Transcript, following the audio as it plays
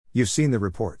You've seen the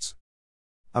reports.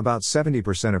 About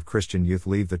 70% of Christian youth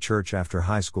leave the church after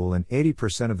high school, and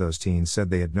 80% of those teens said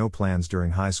they had no plans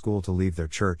during high school to leave their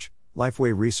church.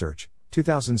 Lifeway Research,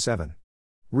 2007.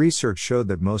 Research showed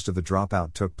that most of the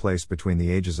dropout took place between the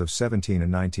ages of 17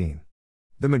 and 19.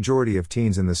 The majority of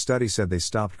teens in the study said they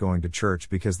stopped going to church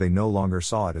because they no longer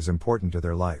saw it as important to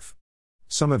their life.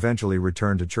 Some eventually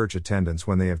return to church attendance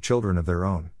when they have children of their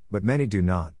own, but many do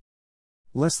not.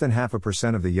 Less than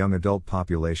 0.5% of the young adult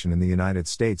population in the United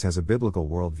States has a biblical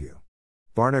worldview.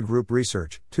 Barna Group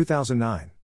Research,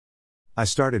 2009. I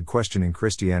started questioning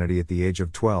Christianity at the age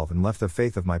of 12 and left the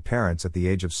faith of my parents at the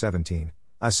age of 17.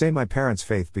 I say my parents'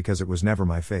 faith because it was never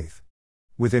my faith.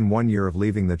 Within 1 year of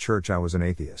leaving the church, I was an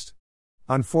atheist.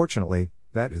 Unfortunately,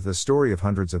 that is the story of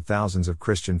hundreds of thousands of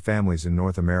Christian families in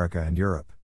North America and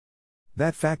Europe.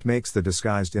 That fact makes the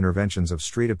disguised interventions of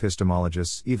street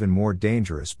epistemologists even more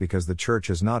dangerous because the church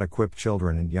has not equipped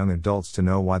children and young adults to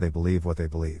know why they believe what they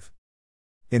believe.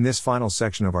 In this final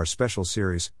section of our special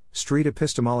series, Street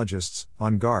Epistemologists,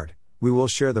 On Guard, we will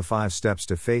share the 5 steps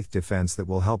to faith defense that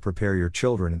will help prepare your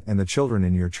children and the children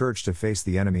in your church to face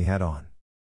the enemy head on.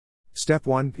 Step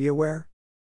 1. Be aware.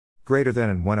 Greater than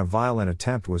and when a violent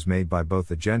attempt was made by both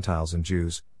the Gentiles and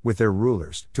Jews, with their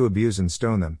rulers, to abuse and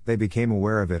stone them, they became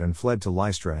aware of it and fled to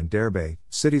Lystra and Derbe,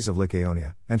 cities of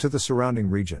Lycaonia, and to the surrounding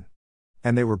region.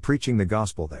 And they were preaching the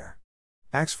gospel there.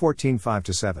 Acts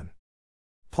 14:5-7.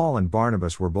 Paul and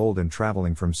Barnabas were bold in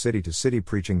traveling from city to city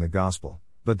preaching the gospel,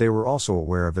 but they were also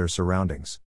aware of their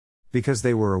surroundings. Because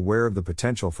they were aware of the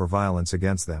potential for violence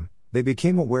against them, they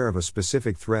became aware of a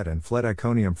specific threat and fled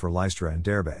Iconium for Lystra and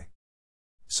Derbe.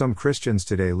 Some Christians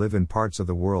today live in parts of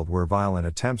the world where violent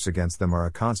attempts against them are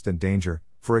a constant danger,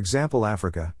 for example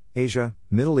Africa, Asia,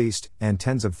 Middle East, and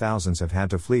tens of thousands have had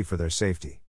to flee for their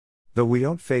safety. Though we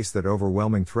don't face that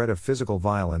overwhelming threat of physical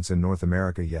violence in North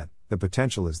America yet, the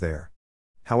potential is there.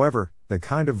 However, the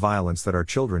kind of violence that our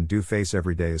children do face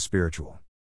every day is spiritual.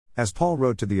 As Paul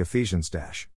wrote to the Ephesians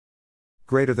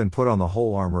greater than put on the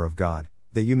whole armor of God,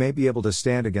 that you may be able to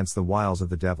stand against the wiles of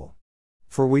the devil.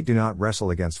 For we do not wrestle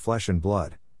against flesh and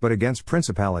blood, but against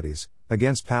principalities,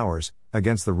 against powers,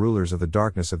 against the rulers of the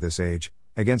darkness of this age,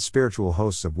 against spiritual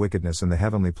hosts of wickedness in the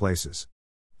heavenly places.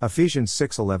 Ephesians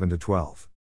 6:11-12.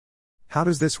 How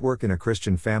does this work in a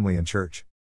Christian family and church?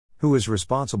 Who is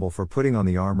responsible for putting on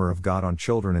the armor of God on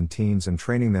children and teens and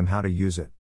training them how to use it?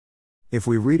 If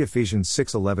we read Ephesians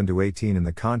 6:11-18 in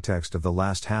the context of the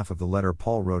last half of the letter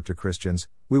Paul wrote to Christians,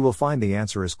 we will find the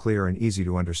answer is clear and easy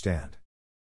to understand.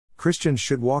 Christians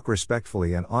should walk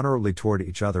respectfully and honorably toward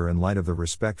each other in light of the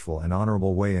respectful and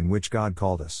honorable way in which God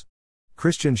called us.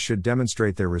 Christians should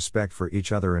demonstrate their respect for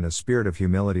each other in a spirit of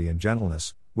humility and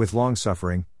gentleness, with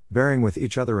long-suffering, bearing with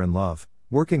each other in love,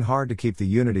 working hard to keep the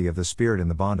unity of the Spirit in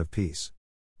the bond of peace.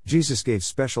 Jesus gave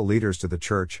special leaders to the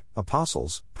church,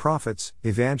 apostles, prophets,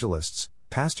 evangelists,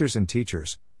 pastors and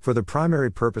teachers, for the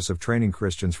primary purpose of training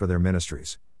Christians for their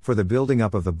ministries, for the building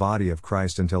up of the body of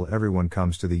Christ until everyone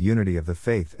comes to the unity of the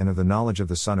faith and of the knowledge of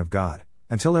the Son of God,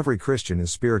 until every Christian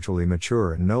is spiritually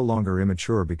mature and no longer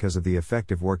immature because of the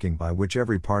effective working by which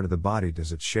every part of the body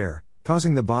does its share,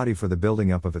 causing the body for the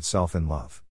building up of itself in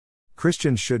love.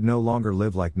 Christians should no longer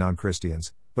live like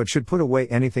non-Christians, but should put away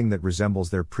anything that resembles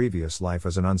their previous life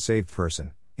as an unsaved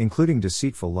person, including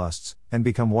deceitful lusts, and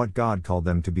become what God called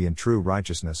them to be in true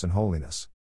righteousness and holiness.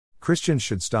 Christians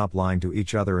should stop lying to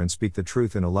each other and speak the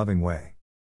truth in a loving way.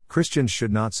 Christians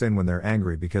should not sin when they're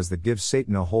angry because that gives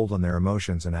Satan a hold on their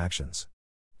emotions and actions.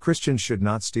 Christians should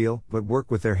not steal, but work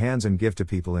with their hands and give to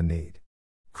people in need.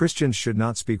 Christians should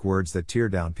not speak words that tear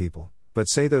down people, but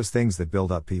say those things that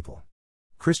build up people.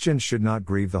 Christians should not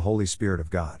grieve the Holy Spirit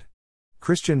of God.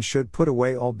 Christians should put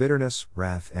away all bitterness,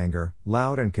 wrath, anger,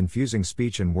 loud and confusing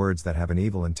speech and words that have an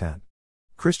evil intent.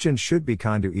 Christians should be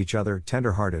kind to each other,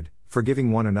 tender-hearted,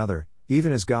 forgiving one another,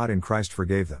 even as God in Christ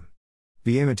forgave them.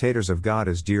 Be imitators of God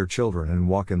as dear children and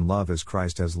walk in love as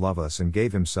Christ has loved us and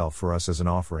gave himself for us as an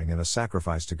offering and a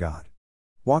sacrifice to God.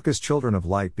 Walk as children of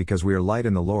light because we are light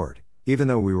in the Lord, even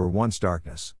though we were once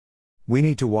darkness. We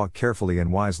need to walk carefully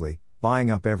and wisely, buying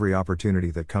up every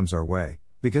opportunity that comes our way,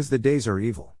 because the days are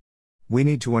evil. We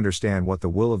need to understand what the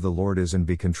will of the Lord is and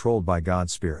be controlled by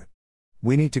God's Spirit.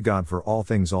 We need to God for all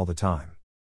things all the time.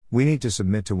 We need to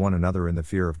submit to one another in the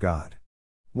fear of God.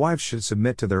 Wives should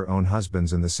submit to their own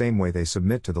husbands in the same way they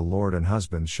submit to the Lord, and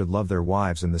husbands should love their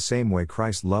wives in the same way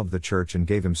Christ loved the church and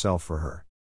gave himself for her.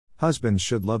 Husbands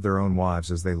should love their own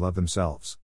wives as they love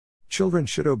themselves. Children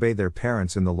should obey their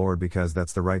parents in the Lord because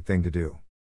that's the right thing to do.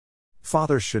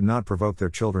 Fathers should not provoke their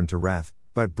children to wrath,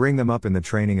 but bring them up in the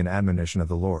training and admonition of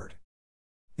the Lord.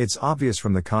 It's obvious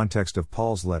from the context of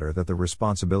Paul's letter that the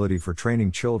responsibility for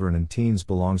training children and teens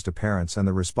belongs to parents and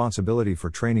the responsibility for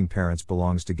training parents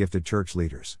belongs to gifted church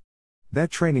leaders. That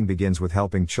training begins with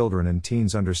helping children and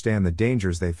teens understand the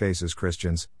dangers they face as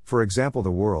Christians, for example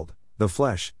the world, the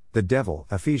flesh, the devil,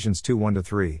 Ephesians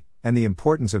 2:1-3, and the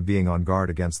importance of being on guard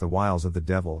against the wiles of the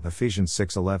devil, Ephesians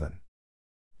 6:11.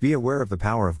 Be aware of the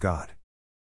power of God.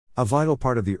 A vital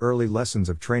part of the early lessons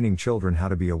of training children how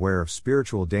to be aware of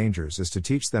spiritual dangers is to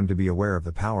teach them to be aware of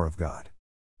the power of God.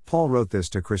 Paul wrote this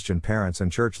to Christian parents and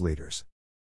church leaders.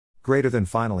 Greater than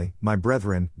finally, my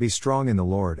brethren, be strong in the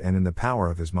Lord and in the power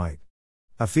of his might.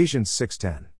 Ephesians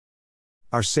 6:10.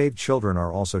 Our saved children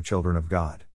are also children of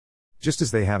God. Just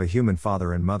as they have a human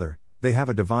father and mother, they have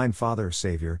a divine Father,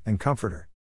 Savior, and Comforter.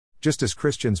 Just as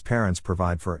Christians' parents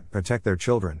provide for and protect their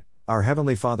children, our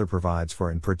Heavenly Father provides for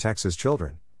and protects his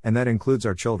children, and that includes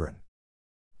our children.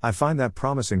 I find that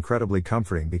promise incredibly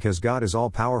comforting because God is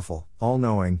all-powerful,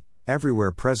 all-knowing,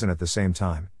 everywhere present at the same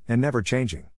time, and never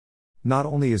changing. Not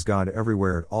only is God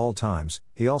everywhere at all times,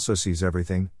 he also sees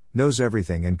everything, knows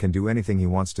everything and can do anything he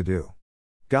wants to do.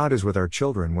 God is with our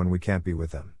children when we can't be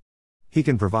with them. He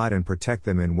can provide and protect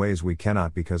them in ways we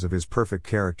cannot because of his perfect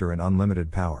character and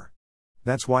unlimited power.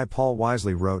 That's why Paul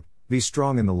wisely wrote, "Be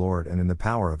strong in the Lord and in the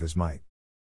power of his might."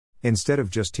 Instead of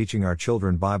just teaching our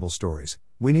children Bible stories,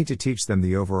 we need to teach them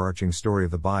the overarching story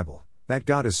of the Bible, that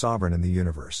God is sovereign in the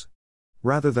universe.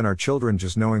 Rather than our children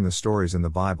just knowing the stories in the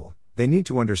Bible, they need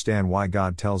to understand why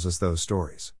God tells us those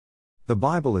stories. The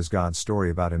Bible is God's story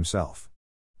about himself.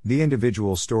 The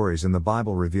individual stories in the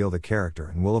Bible reveal the character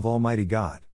and will of Almighty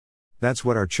God. That's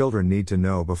what our children need to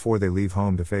know before they leave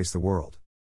home to face the world.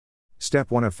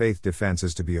 Step 1 of faith defense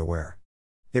is to be aware.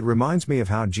 It reminds me of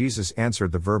how Jesus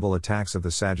answered the verbal attacks of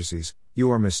the Sadducees,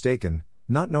 "You are mistaken,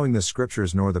 not knowing the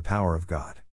scriptures nor the power of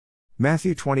God."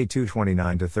 Matthew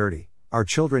 22:29-30. Our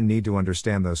children need to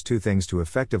understand those two things to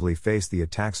effectively face the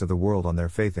attacks of the world on their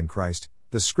faith in Christ,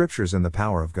 the scriptures and the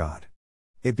power of God.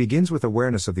 It begins with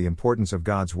awareness of the importance of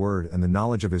God's word and the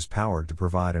knowledge of his power to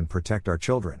provide and protect our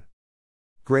children.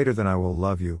 Greater than I will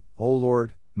love you, O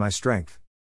Lord, my strength.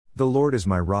 The Lord is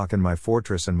my rock and my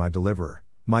fortress and my deliverer,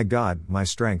 my God, my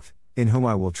strength, in whom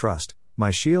I will trust, my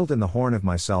shield and the horn of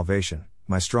my salvation,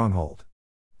 my stronghold.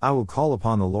 I will call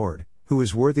upon the Lord, who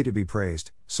is worthy to be praised,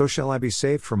 so shall I be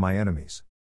saved from my enemies.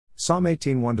 Psalm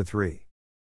 18:1-3.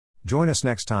 Join us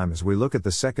next time as we look at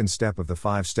the second step of the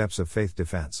 5 steps of faith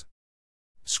defense.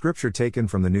 Scripture taken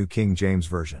from the New King James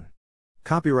Version.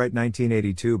 Copyright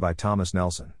 1982 by Thomas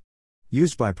Nelson.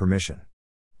 Used by permission.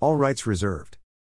 All rights reserved.